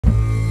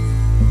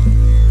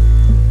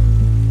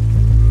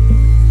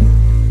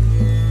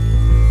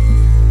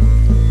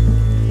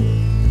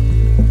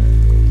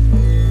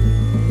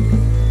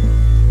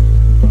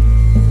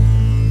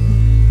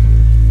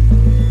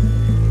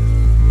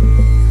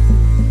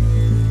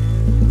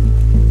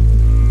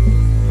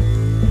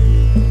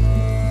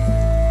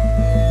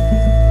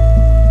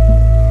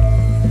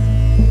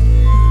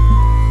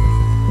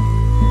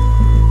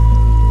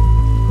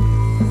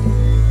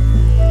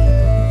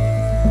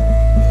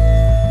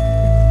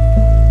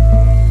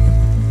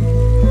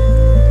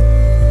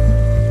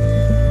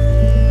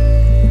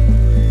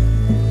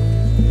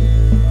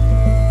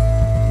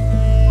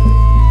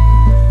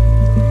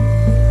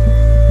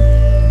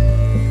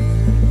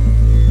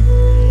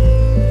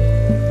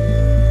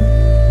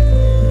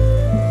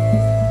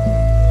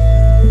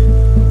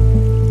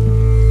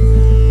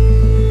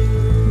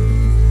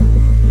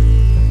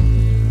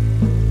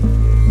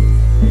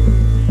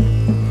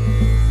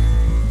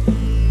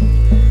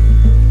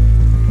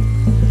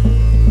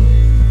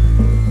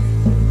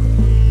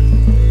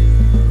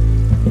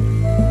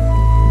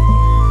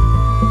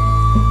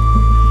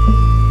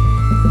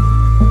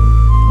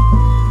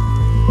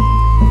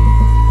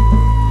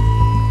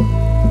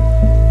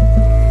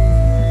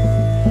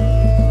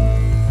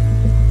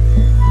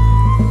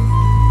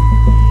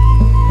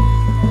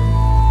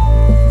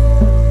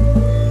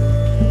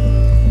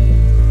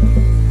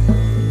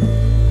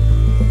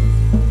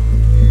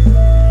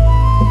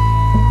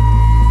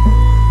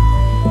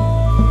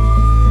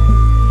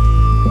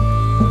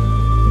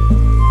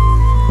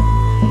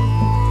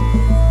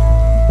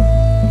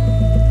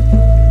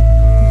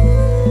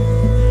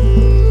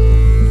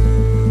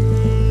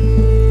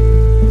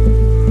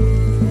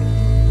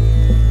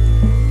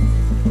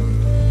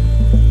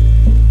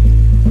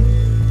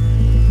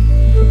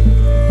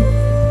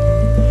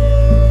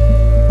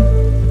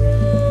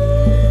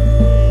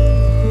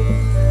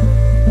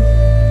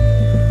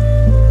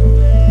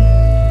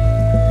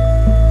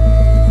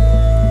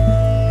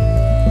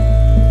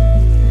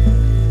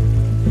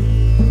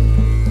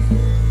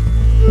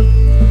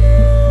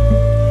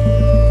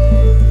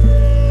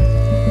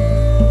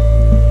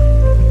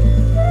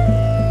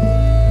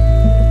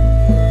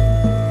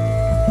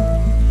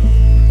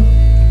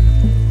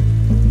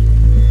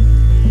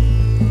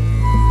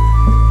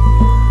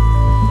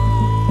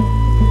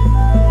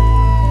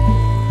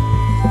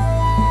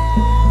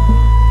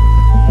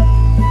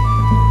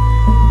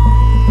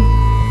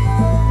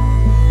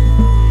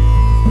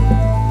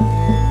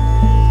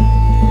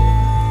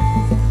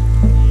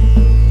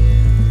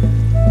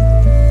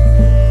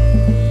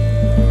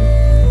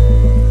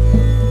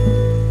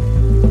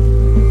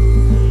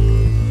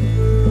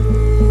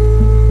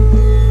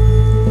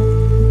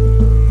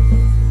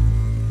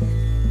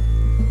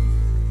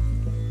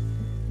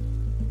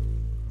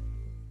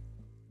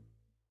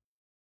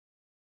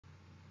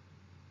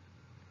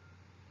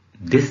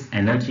This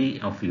energy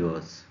of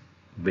yours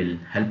will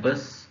help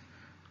us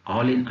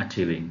all in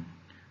achieving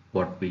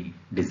what we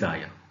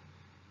desire.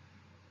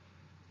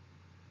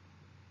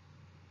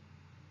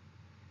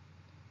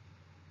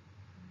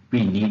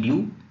 We need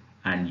you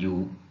and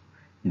you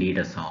need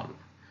us all.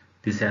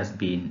 This has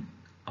been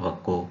our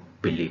core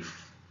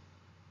belief.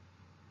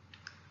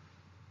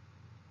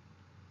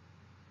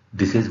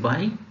 This is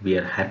why we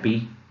are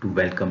happy to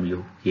welcome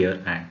you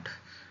here and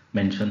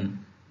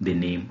mention the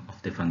name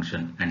of the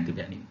function and the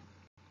venue.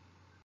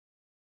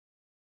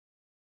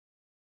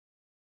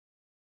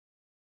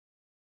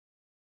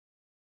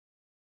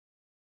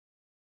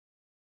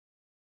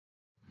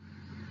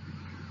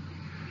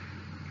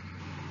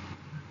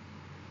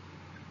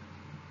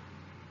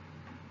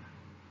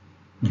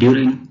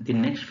 During the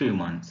next few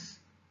months,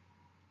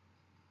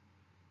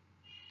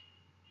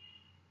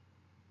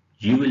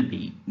 you will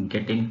be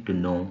getting to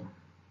know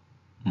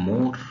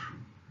more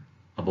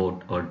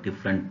about our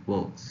different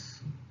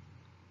works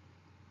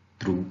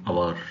through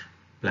our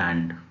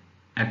planned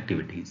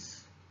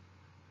activities.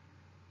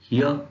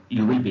 Here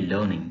you will be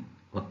learning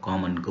our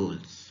common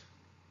goals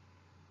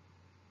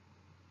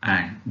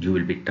and you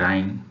will be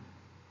trying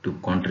to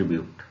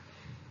contribute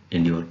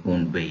in your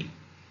own way.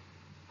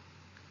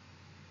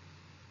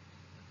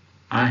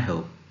 I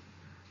hope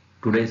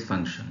today's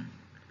function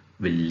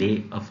will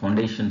lay a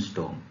foundation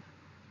stone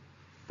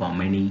for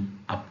many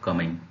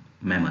upcoming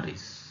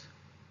memories.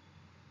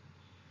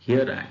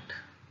 Here at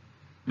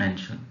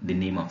mention the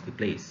name of the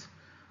place,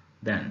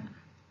 then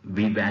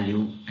we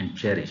value and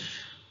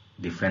cherish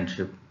the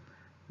friendship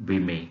we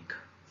make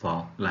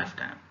for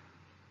lifetime.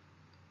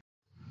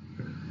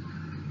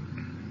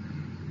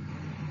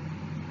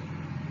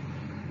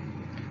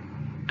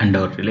 And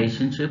our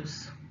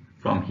relationships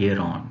from here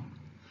on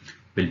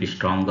will be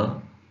stronger,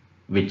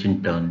 which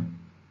in turn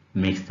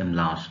makes them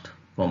last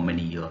for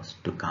many years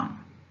to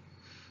come.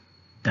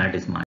 That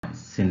is my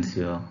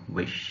sincere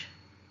wish.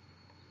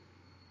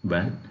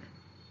 Well,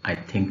 I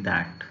think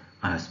that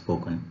I have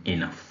spoken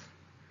enough.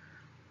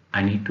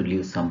 I need to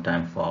leave some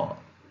time for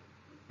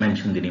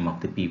mention the name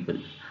of the people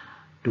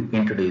to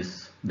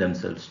introduce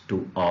themselves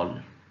to all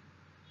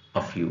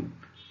of you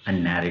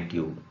and narrate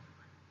you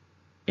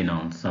in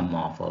on some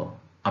of our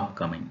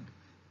upcoming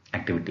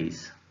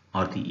activities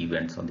or the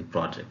events or the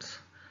projects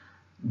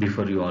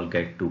before you all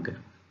get too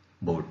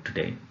bored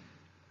today.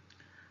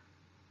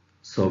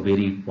 So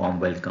very warm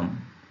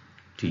welcome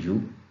to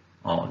you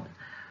all.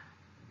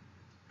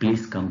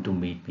 Please come to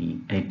meet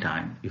me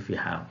anytime if you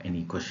have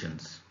any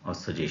questions or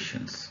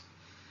suggestions.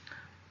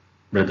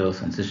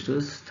 Brothers and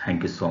sisters,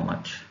 thank you so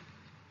much.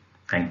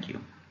 Thank you.